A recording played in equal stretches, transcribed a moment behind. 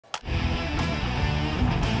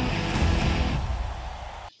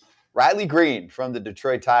Riley Greene from the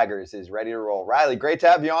Detroit Tigers is ready to roll. Riley, great to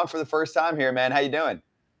have you on for the first time here, man. How you doing?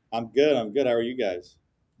 I'm good. I'm good. How are you guys?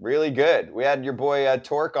 Really good. We had your boy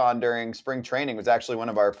Torque on during spring training. It was actually one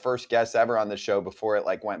of our first guests ever on the show before it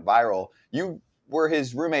went viral. You were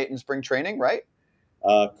his roommate in spring training, right?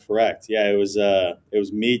 Correct. Yeah, it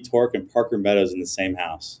was me, Torque, and Parker Meadows in the same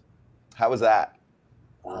house. How was that?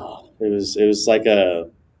 Oh, it was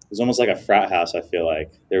almost like a frat house. I feel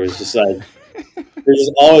like there was just like there's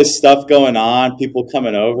just always stuff going on, people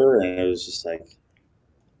coming over, and it was just like,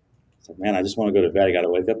 man, I just want to go to bed. I got to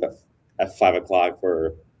wake up at 5 o'clock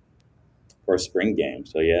for a spring game.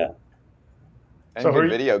 So yeah. And so good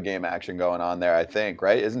video game action going on there, I think,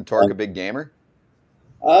 right? Isn't Torque a big gamer?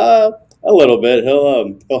 A little bit.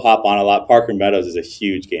 He'll hop on a lot. Parker Meadows is a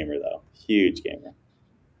huge gamer, though. Huge gamer.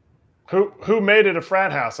 Who made it a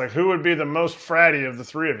frat house? Like, who would be the most fratty of the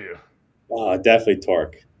three of you? Oh, definitely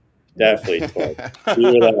Torque. Definitely Torque.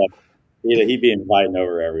 He'd be inviting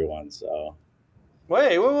over everyone. So.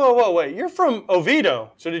 Wait. You're from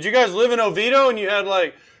Oviedo. So did you guys live in Oviedo and you had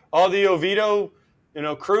like all the Oviedo,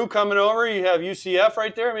 crew coming over? You have UCF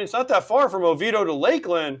right there. I mean, it's not that far from Oviedo to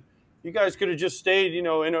Lakeland. You guys could have just stayed,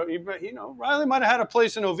 Riley might have had a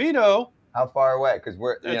place in Oviedo. How far away? Because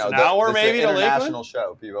we're, it's an hour maybe to Lakeland. International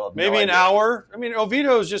show. People have maybe no an idea. hour. I mean,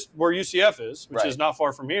 Oviedo is just where UCF is, which Right. is not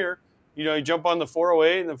far from here. You jump on the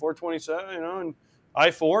 408 and the 427, and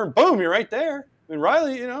I-4, and boom, you're right there. I mean,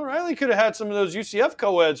 Riley could have had some of those UCF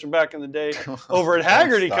co-eds from back in the day over at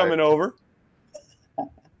Haggerty coming over.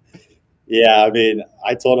 Yeah, I mean,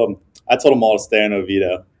 I told them all to stay in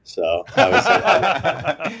Oviedo. So I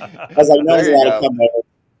was like, no one's allowed to come over.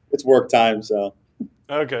 It's work time, so.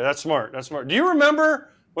 Okay, that's smart. That's smart. Do you remember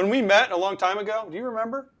when we met a long time ago? Do you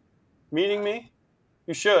remember meeting me?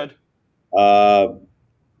 You should.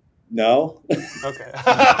 No. Okay.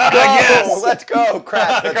 Yes. Let's go.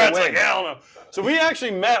 Crap. Krat's like, hell no. So we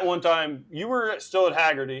actually met one time. You were still at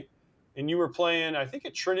Haggerty, and you were playing, I think,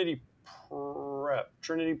 at Trinity Prep.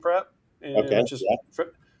 Okay.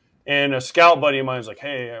 And a scout buddy of mine was like,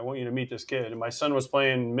 hey, I want you to meet this kid. And my son was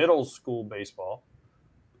playing middle school baseball.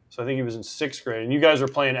 So I think he was in 6th grade. And you guys were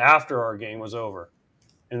playing after our game was over.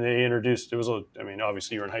 And they introduced,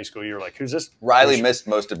 obviously you were in high school. You were like, who's this? Riley missed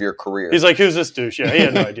most of your career. He's like, who's this douche? Yeah, he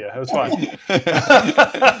had no idea. It was fine.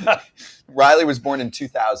 Riley was born in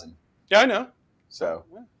 2000. Yeah, I know. So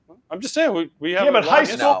I'm just saying we have. Yeah, but high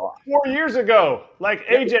school 4 years ago, like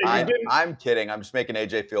AJ, I'm kidding. I'm just making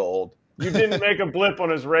AJ feel old. You didn't make a blip on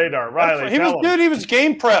his radar, Riley. He was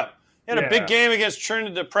game prep. He had a big game against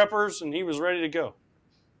Trinity the Preppers, and he was ready to go.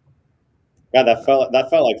 God, that felt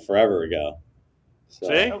like forever ago. So.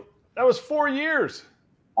 See, that was 4 years.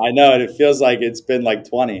 I know, and it feels like it's been like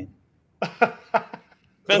 20.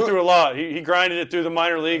 Been through a lot. He grinded it through the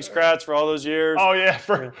minor leagues, Kratz, for all those years. Oh yeah,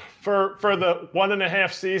 for the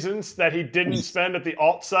 1.5 seasons that he didn't spend at the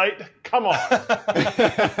alt site. Come on.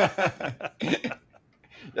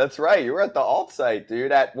 That's right. You were at the alt site,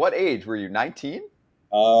 dude. At what age were you? 19?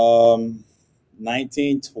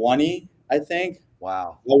 19, 20, I think.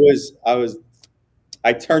 Wow.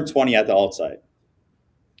 I turned 20 at the alt site.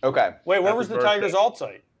 Okay. Wait, where was the Tigers alt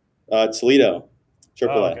site? Toledo, AAA.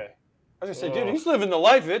 Oh, okay. I was gonna say, dude, he's living the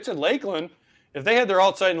life. It's in Lakeland. If they had their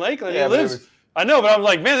alt site in Lakeland, he lives. I know, but I'm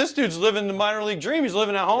like, man, this dude's living the minor league dream. He's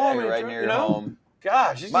living at home. Yeah, right near your home.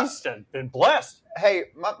 Gosh, he's been blessed. Hey,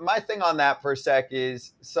 my thing on that for a sec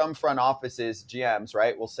is some front offices, GMs,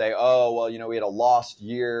 right, will say, oh, well, we had a lost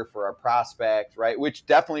year for our prospect, right, which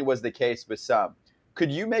definitely was the case with some.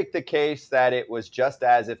 Could you make the case that it was just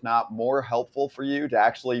as, if not more helpful for you to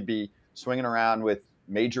actually be swinging around with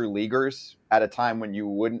major leaguers at a time when you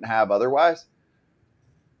wouldn't have otherwise?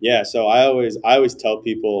 Yeah, so I always tell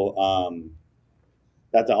people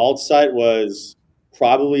that the alt site was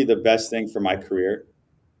probably the best thing for my career.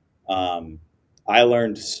 I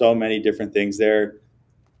learned so many different things there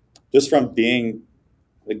just from being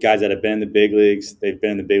the guys that have been in the big leagues. They've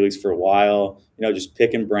been in the big leagues for a while, just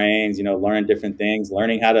picking brains, learning different things,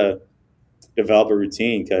 learning how to develop a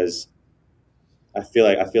routine. Because I feel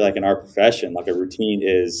like in our profession, like a routine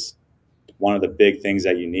is one of the big things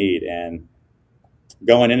that you need. And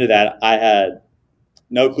going into that, I had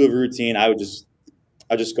no clue of a routine. I would just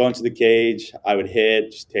go into the cage. I would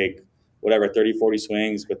hit, just take whatever 30, 40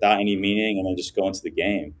 swings without any meaning, and then just go into the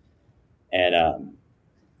game. And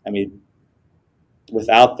I mean,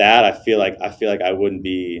 without that, I feel like I wouldn't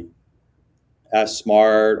be as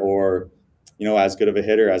smart or as good of a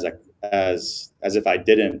hitter as if I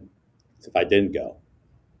didn't go.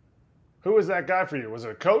 Who was that guy for you? Was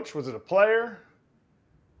it a coach? Was it a player?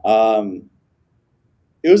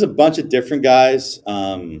 It was a bunch of different guys.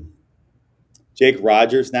 Jake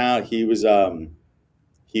Rogers now, he was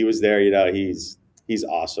there, you know, he's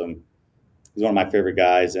awesome. He's one of my favorite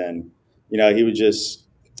guys, and you know, he would just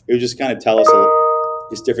kind of tell us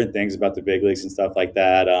just different things about the big leagues and stuff like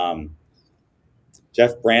that.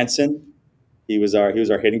 Jeff Branson, he was our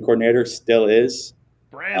hitting coordinator, still is.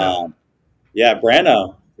 Brando. Yeah,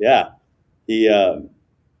 Brando. Yeah, he.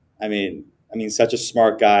 I mean, such a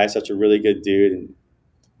smart guy, such a really good dude, and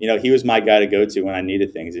you know, he was my guy to go to when I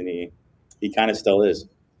needed things, and he kind of still is.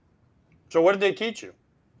 So what did they teach you?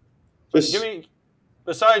 Just Give me,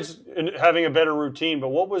 besides having a better routine, but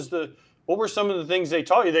what were some of the things they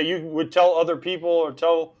taught you that you would tell other people or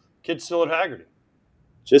tell kids still at Haggerty?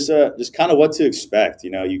 just kind of what to expect.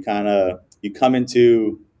 You know, you come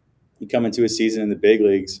into a season in the big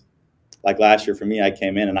leagues. Like last year for me, I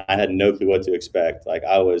came in and I had no clue what to expect. Like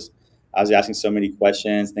I was asking so many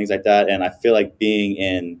questions, things like that. And I feel like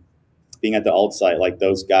being at the alt site, like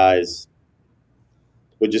those guys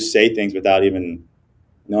would just say things without even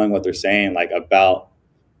knowing what they're saying, like about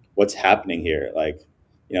what's happening here. Like,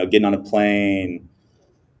 you know, getting on a plane,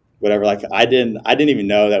 whatever. Like I didn't even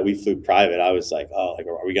know that we flew private. I was like, oh, like,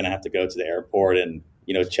 are we going to have to go to the airport and,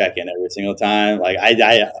 you know, check in every single time? Like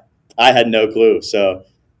I had no clue. So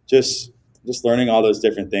just learning all those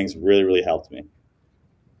different things really, really helped me.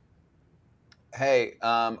 Hey,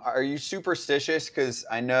 are you superstitious? Because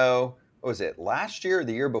I know, what was it, last year or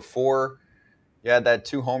the year before, you had that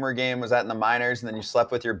 2-homer game. Was that in the minors, and then you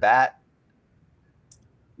slept with your bat?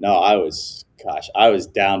 No, I was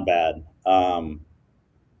down bad.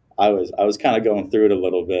 I was kind of going through it a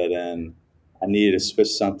little bit, and I needed to switch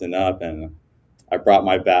something up, and I brought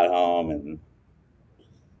my bat home, and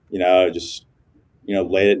you know, just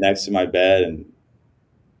laid it next to my bed, and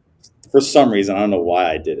for some reason I don't know why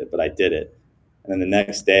I did it, but I did it. And then the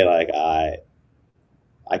next day, like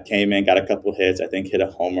I came in, got a couple hits, I think hit a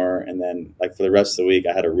homer, and then like for the rest of the week,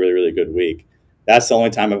 I had a really, really good week. That's the only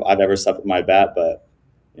time I've ever slept with my bat, but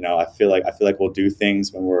you know, I feel like we'll do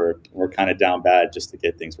things when we're kind of down bad just to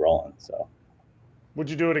get things rolling. So, Would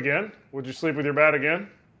you do it again? Would you sleep with your bat again?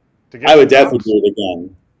 I would definitely do it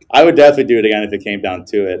again. I would definitely do it again if it came down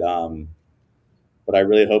to it. But I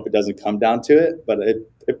really hope it doesn't come down to it. But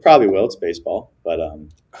it probably will. It's baseball, but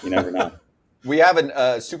you never know. We have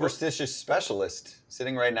a superstitious specialist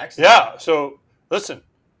sitting right next to Yeah. So listen,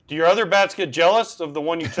 do your other bats get jealous of the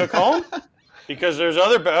one you took home? Because there's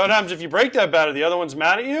other times if you break that bat, the other one's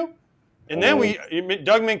mad at you. And then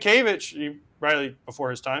Doug Minkiewicz, Riley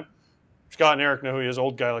before his time, Scott and Eric know who he is,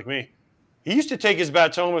 old guy like me. He used to take his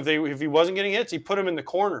bats home if he wasn't getting hits. He put him in the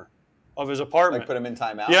corner of his apartment. Like put him in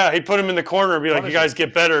timeout? Yeah, he'd put him in the corner and be like, you guys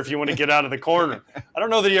get better if you want to get out of the corner. I don't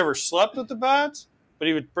know that he ever slept with the bats, but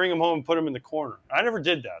he would bring them home and put them in the corner. I never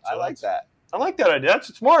did that. So I like that. I like that idea.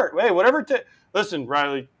 That's smart. Hey, listen,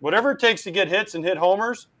 Riley, whatever it takes to get hits and hit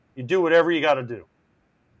homers, you do whatever you got to do.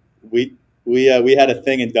 We had a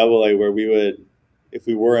thing in AA where we would, if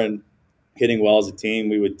we weren't hitting well as a team,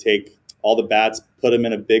 we would take all the bats, put them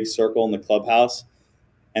in a big circle in the clubhouse,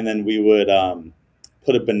 and then we would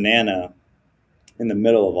put a banana in the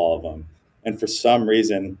middle of all of them. And for some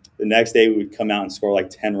reason, the next day we would come out and score like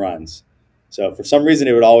 10 runs. So for some reason,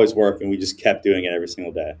 it would always work, and we just kept doing it every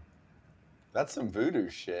single day. That's some voodoo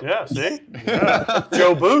shit. Yeah, see? Yeah.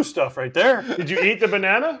 Joe Boo stuff right there. Did you eat the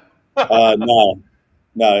banana? No,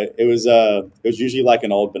 it was usually like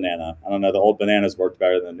an old banana. I don't know. The old bananas worked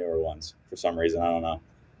better than the newer ones for some reason. I don't know.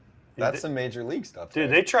 That's some major league stuff. Dude,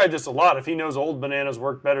 they tried this a lot. If he knows old bananas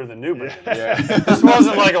work better than new bananas. Yeah. This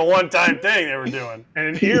wasn't like a one-time thing they were doing.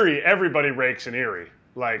 And in Erie, everybody rakes in Erie.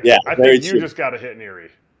 Like, yeah, I think you just got to hit in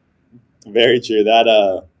Erie. Very true.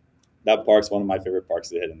 That park's one of my favorite parks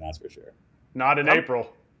to hit in, that's for sure. Not in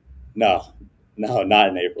April. No, not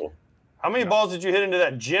in April. How many balls did you hit into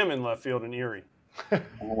that gym in left field in Erie?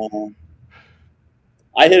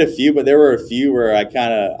 I hit a few, but there were a few where I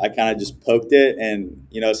kind of just poked it, and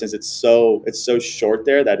you know, since it's so short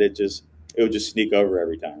there that it would just sneak over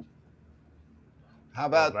every time. How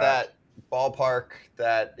about that ballpark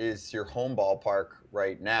that is your home ballpark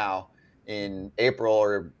right now in April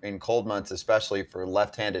or in cold months, especially for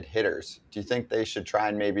left-handed hitters? Do you think they should try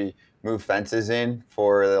and maybe move fences in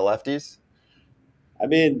for the lefties? I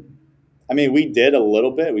mean, we did a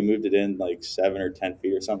little bit. We moved it in like 7 or 10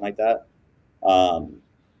 feet or something like that.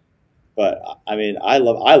 But I mean, I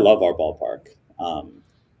love our ballpark.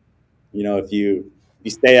 You know, if you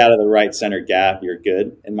stay out of the right center gap, you're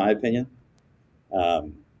good, in my opinion. But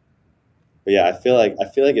yeah, I feel like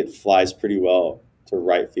it flies pretty well to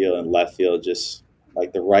right field and left field. Just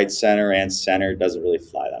like the right center and center doesn't really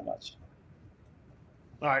fly that much.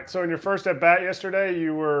 All right. So in your first at bat yesterday,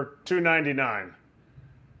 you were 299.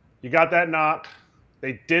 You got that knock.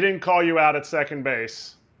 They didn't call you out at second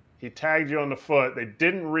base. He tagged you on the foot. They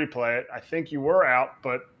didn't replay it. I think you were out,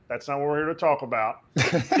 but that's not what we're here to talk about.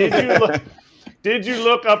 Did you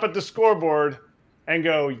look up at the scoreboard and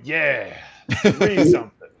go, yeah,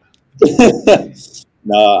 3-something?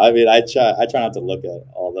 No, I mean I try not to look at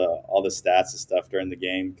all the stats and stuff during the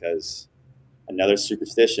game, because another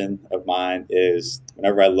superstition of mine is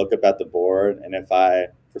whenever I look up at the board, and if I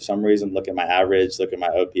for some reason look at my average, look at my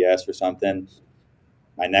OPS or something,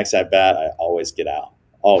 my next at bat I always get out.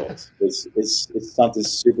 Always. It's something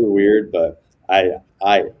super weird, but I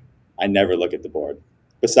never look at the board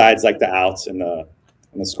besides like the outs and the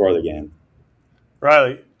score of the game.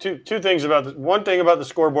 Riley, two things about this. One thing about the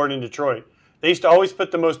scoreboard in Detroit. They used to always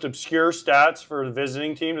put the most obscure stats for the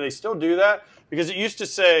visiting team. They still do that because it used to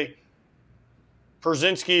say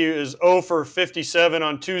Przynski is 0 for 57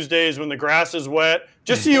 on Tuesdays when the grass is wet.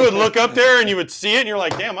 Just so you would look up there and you would see it and you're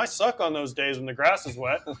like, damn, I suck on those days when the grass is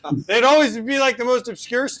wet. They'd always be like the most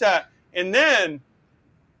obscure stat. And then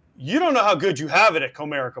you don't know how good you have it at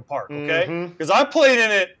Comerica Park, okay? Because I played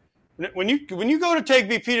in it. When you go to take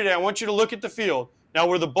BP today, I want you to look at the field. Now,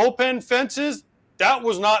 where the bullpen fence is, that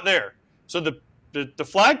was not there. So the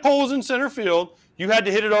flagpole was in center field. You had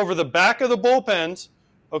to hit it over the back of the bullpens,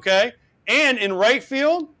 okay? And in right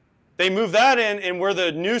field, they moved that in, and where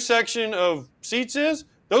the new section of seats is,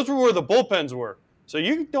 those were where the bullpens were. So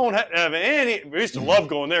you don't have any. We used to love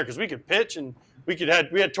going there because we could pitch, and we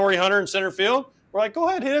had Torrey Hunter in center field. We're like, go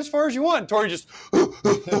ahead, hit as far as you want. And Torrey just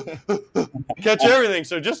catch everything.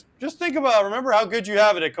 So just think about, remember how good you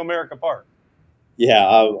have it at Comerica Park. Yeah,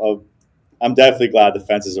 I'm definitely glad the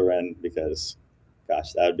fences are in, because,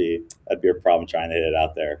 gosh, that'd be a problem trying to hit it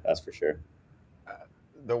out there. That's for sure.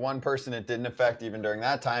 The one person it didn't affect even during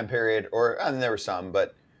that time period, and there were some,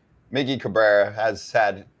 but Miggy Cabrera has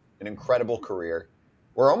had an incredible career.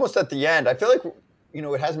 We're almost at the end. I feel like,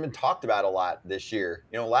 it hasn't been talked about a lot this year.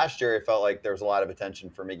 Last year it felt like there was a lot of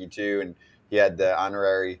attention for Miggy too, and he had the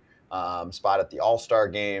honorary spot at the All-Star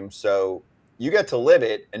game. So you get to live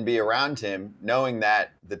it and be around him knowing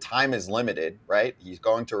that the time is limited, right? He's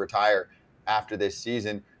going to retire after this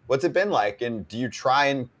season. What's it been like? And do you try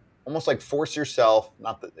and almost like force yourself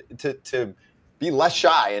to be less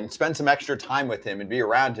shy and spend some extra time with him and be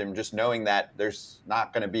around him, just knowing that there's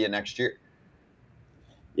not going to be a next year?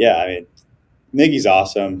 Yeah, I mean, Miggy's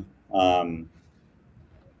awesome. When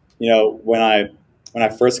I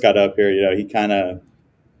first got up here, he kind of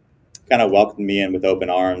welcomed me in with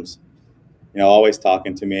open arms. Always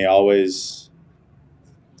talking to me, always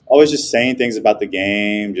just saying things about the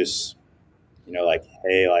game. Just like,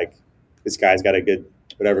 hey, like this guy's got a good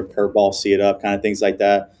whatever curveball, see it up, kind of things like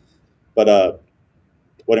that. But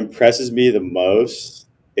what impresses me the most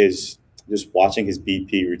is just watching his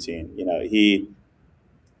BP routine.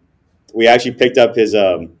 We actually picked up his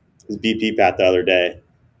BP pat the other day,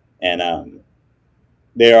 and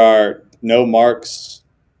there are no marks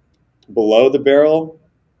below the barrel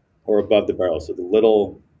or above the barrel. So the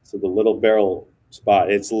little barrel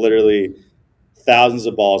spot, it's literally thousands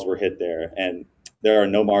of balls were hit there, and there are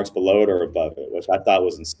no marks below it or above it, which I thought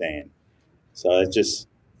was insane. So it just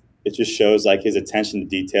shows like his attention to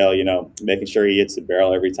detail, making sure he hits the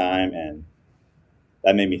barrel every time, and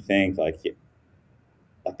that made me think like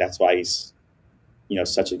that's why he's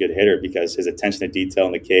such a good hitter, because his attention to detail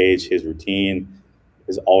in the cage, his routine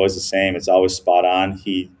is always the same. It's always spot on.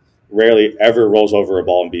 He rarely ever rolls over a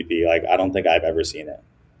ball in BP. Like, I don't think I've ever seen it.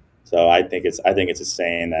 So I think it's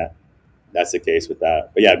insane that that's the case with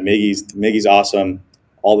that. But yeah, Miggy's awesome.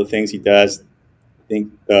 All the things he does, I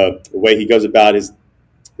think the way he goes about his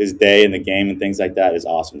day in the game and things like that is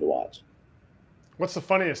awesome to watch. What's the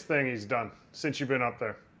funniest thing he's done since you've been up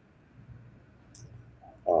there?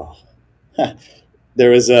 Oh,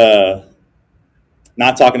 there was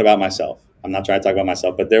not talking about myself. I'm not trying to talk about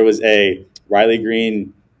myself, but there was a Riley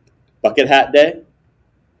Greene bucket hat day,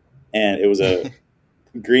 and it was a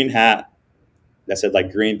green hat that said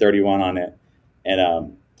like Greene 31 on it,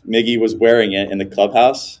 and Miggy was wearing it in the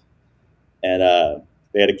clubhouse, and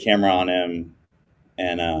they had a camera on him,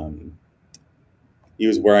 and he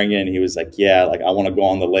was wearing it, and he was like, yeah, like I want to go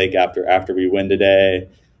on the lake after we win today.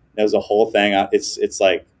 It was a whole thing. It's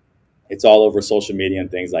like it's all over social media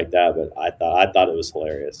and things like that, but I thought it was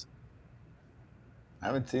hilarious. I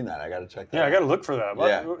haven't seen that. I got to check that out. I got to look for that.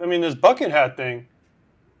 Yeah. I mean, this bucket hat thing,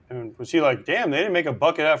 and was he like, damn, they didn't make a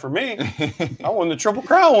bucket hat for me. I won the Triple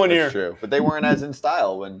Crown one year. That's true. But they weren't as in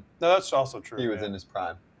style when No, that's also true. he was in his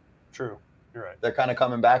prime. True. You're right. They're kind of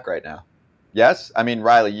coming back right now. Yes? I mean,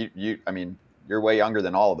 Riley, you're way younger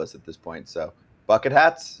than all of us at this point. So bucket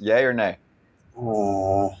hats, yay or nay?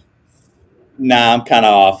 Nah, I'm kind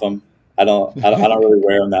of off them. I don't really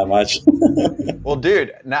wear them that much. Well,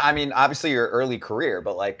 dude, now, I mean, obviously your early career,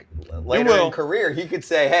 but like later in career, he could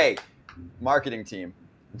say, hey, marketing team,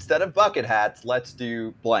 instead of bucket hats, let's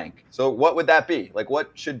do blank. So what would that be? Like,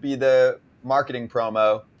 what should be the marketing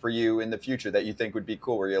promo for you in the future that you think would be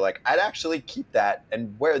cool, where you're like, I'd actually keep that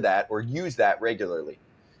and wear that or use that regularly?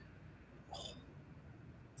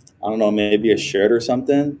 I don't know, maybe a shirt or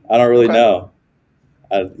something. I don't really know.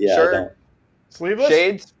 Yeah, shirt, I don't. Sleeveless?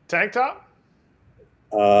 Shades? Tank top?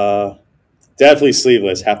 Definitely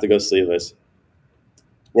sleeveless. Have to go sleeveless.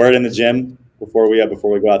 Wear it in the gym before we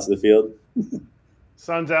go out to the field.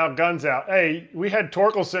 Sun's out, guns out. Hey, we had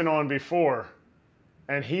Torkelson on before,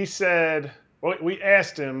 and he said, well, we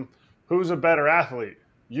asked him, who's a better athlete,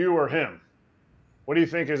 you or him? What do you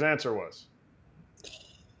think his answer was?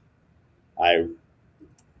 I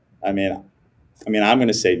mean, I'm going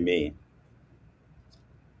to say me.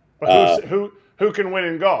 But who can win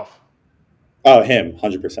in golf? Oh, him,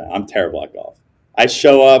 100%. I'm terrible at golf. I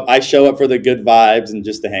show up for the good vibes and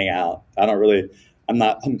just to hang out. I'm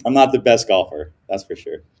not the best golfer. That's for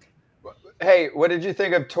sure. Hey, what did you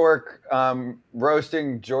think of Torque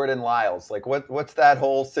roasting Jordan Lyles? Like, what's that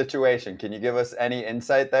whole situation? Can you give us any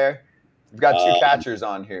insight there? We've got two catchers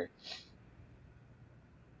on here.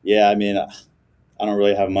 Yeah, I mean, I don't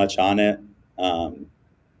really have much on it.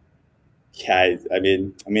 Yeah, I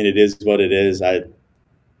mean, it is what it is. I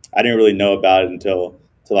didn't really know about it until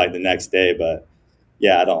like the next day, but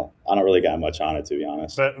yeah, I don't really got much on it, to be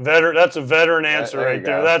honest. That's a veteran answer right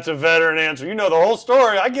there. That's a veteran answer. You know the whole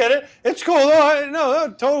story. I get it. It's cool though.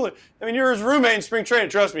 No, totally. I mean, you're his roommate in spring training.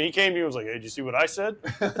 Trust me. He came to you and was like, "Hey, did you see what I said?"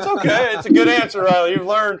 It's okay. It's a good answer, Riley. You've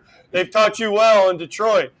learned. They've taught you well in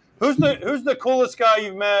Detroit. Who's the coolest guy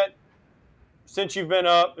you've met since you've been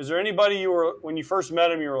up? Is there anybody when you first met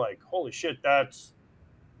him, you were like, "Holy shit, that's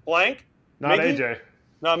blank"? Not Mickey? AJ.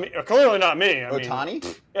 Not me. Clearly not me.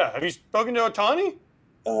 Ohtani? Yeah. Have you spoken to Ohtani?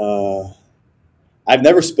 I've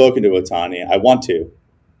never spoken to Ohtani. I want to,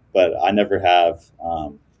 but I never have.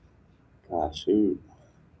 Gosh, who?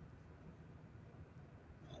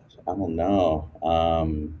 I don't know.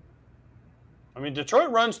 I mean,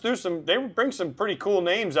 Detroit runs through they bring some pretty cool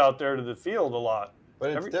names out there to the field a lot.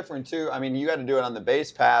 But it's different too. I mean, you got to do it on the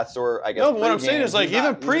base paths, or I guess. No, but what I'm saying is, like,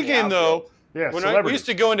 even pregame though. Yeah, when we used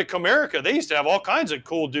to go into Comerica, they used to have all kinds of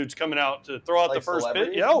cool dudes coming out to throw out the first pitch.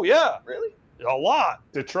 Yeah, oh yeah, really, a lot.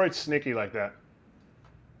 Detroit's sneaky like that.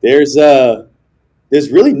 There's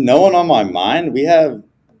really no one on my mind. We had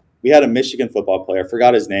a Michigan football player. I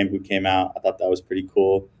forgot his name, who came out. I thought that was pretty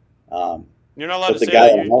cool. You're not allowed to say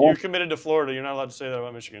that. You're committed to Florida. You're not allowed to say that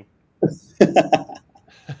about Michigan.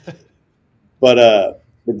 But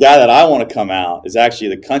the guy that I want to come out is actually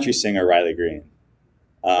the country singer Riley Greene.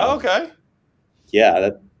 Okay. Yeah,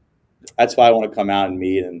 that's why I want to come out and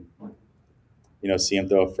meet and see him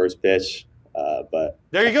throw a first pitch. But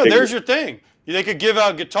there you go. There's your thing. They could give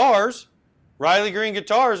out guitars, Riley Greene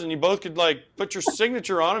guitars, and you both could like put your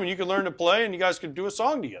signature on them, and you could learn to play, and you guys could do a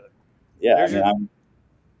song together. Yeah,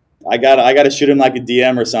 I gotta shoot him like a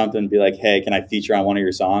DM or something. And be like, hey, can I feature on one of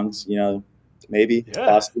your songs? Maybe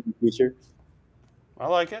possibly in the future. I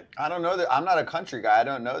like it. I don't know that. I'm not a country guy. I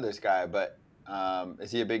don't know this guy, but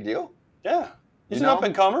is he a big deal? Yeah, he's an up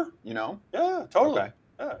and comer. Yeah, totally. Okay.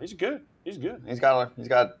 Yeah, he's good. He's good. He's got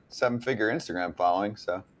 7-figure Instagram following.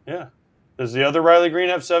 So yeah. Does the other Riley Greene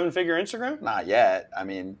have 7-figure Instagram? Not yet. I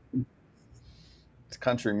mean, it's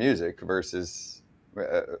country music versus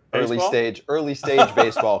early stage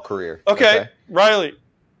baseball career. Okay, Riley.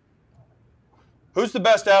 Who's the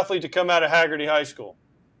best athlete to come out of Haggerty High School?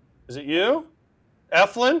 Is it you,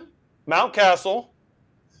 Eflin, Mountcastle,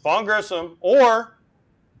 Vaughn Grissom, or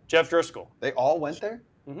Jeff Driscoll? They all went there?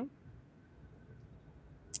 Mm-hmm.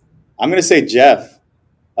 I'm going to say Jeff,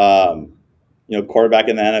 quarterback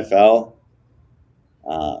in the NFL.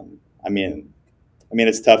 I mean,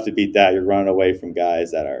 it's tough to beat that. You're running away from guys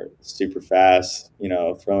that are super fast,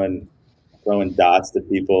 throwing dots to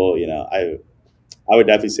people. I would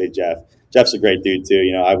definitely say Jeff. Jeff's a great dude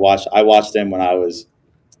too. I watched him when I was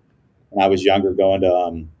younger, going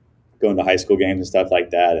to high school games and stuff like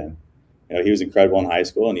that. And he was incredible in high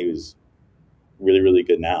school, and he was really, really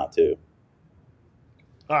good now too.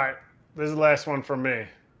 All right, this is the last one from me.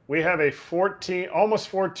 We have a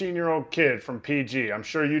almost 14-year-old kid from PG. I'm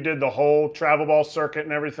sure you did the whole travel ball circuit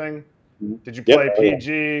and everything. Did you play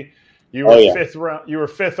PG? You were fifth round. You were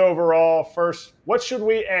fifth overall. First, what should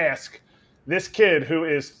we ask this kid who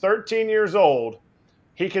is 13 years old?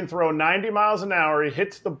 He can throw 90 miles an hour. He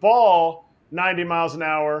hits the ball 90 miles an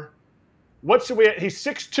hour. What should we? He's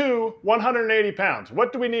 6'2", 180 pounds.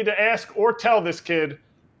 What do we need to ask or tell this kid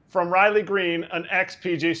from Riley Greene, an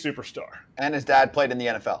ex-PG superstar. And his dad played in the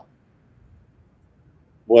NFL.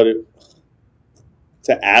 What?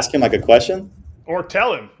 To ask him like a question? Or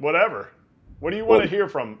tell him, whatever. What do you want to hear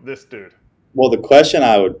from this dude? Well, the question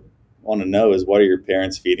I would want to know is, what are your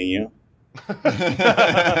parents feeding you?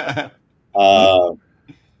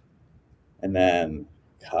 And then,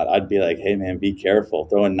 God, I'd be like, hey, man, be careful.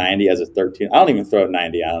 Throwing 90 as a 13. I don't even throw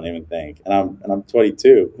 90, I don't even think. And I'm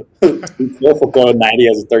 22. Be careful throwing 90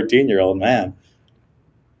 as a 13-year-old, man.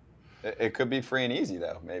 It could be free and easy,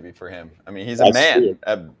 though, maybe for him. I mean, he's a man.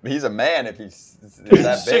 He's a man if he's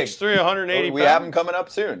that big. 6'3", 180 We have him coming up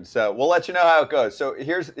soon. So we'll let you know how it goes. So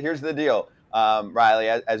here's the deal, Riley,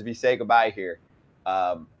 as we say goodbye here.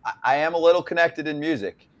 I am a little connected in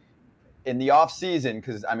music. In the off season,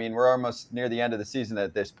 because, I mean, we're almost near the end of the season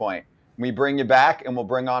at this point. We bring you back and we'll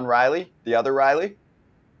bring on Riley, the other Riley.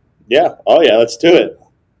 Yeah. Oh, yeah. Let's do it.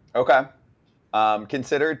 Okay.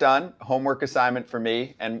 Consider it done. Homework assignment for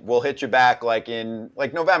me, and we'll hit you back in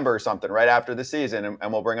November or something, right after the season,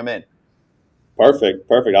 and we'll bring them in. Perfect.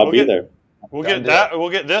 I'll be there. We'll get that.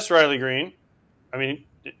 We'll get this Riley Greene. I mean,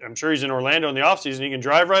 I'm sure he's in Orlando in the offseason. He can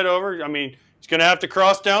drive right over. I mean, he's going to have to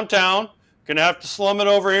cross downtown. Going to have to slum it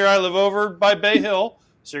over here. I live over by Bay Hill,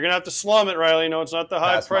 so you're going to have to slum it, Riley. No, it's not the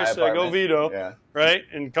high price tag, Oviedo, yeah. Right?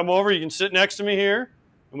 And come over. You can sit next to me here,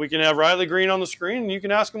 and we can have Riley Greene on the screen, and you can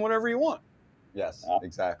ask him whatever you want. Yes,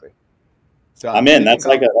 exactly. Done. I'm in. That's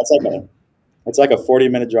like a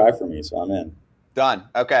 40-minute drive for me, so I'm in. Done.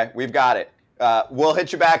 Okay, we've got it. We'll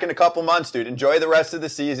hit you back in a couple months, dude. Enjoy the rest of the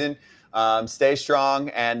season. Stay strong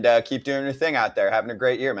and keep doing your thing out there. Having a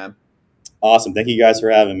great year, man. Awesome. Thank you guys for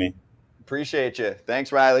having me. Appreciate you.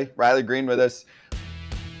 Thanks, Riley. Riley Greene with us.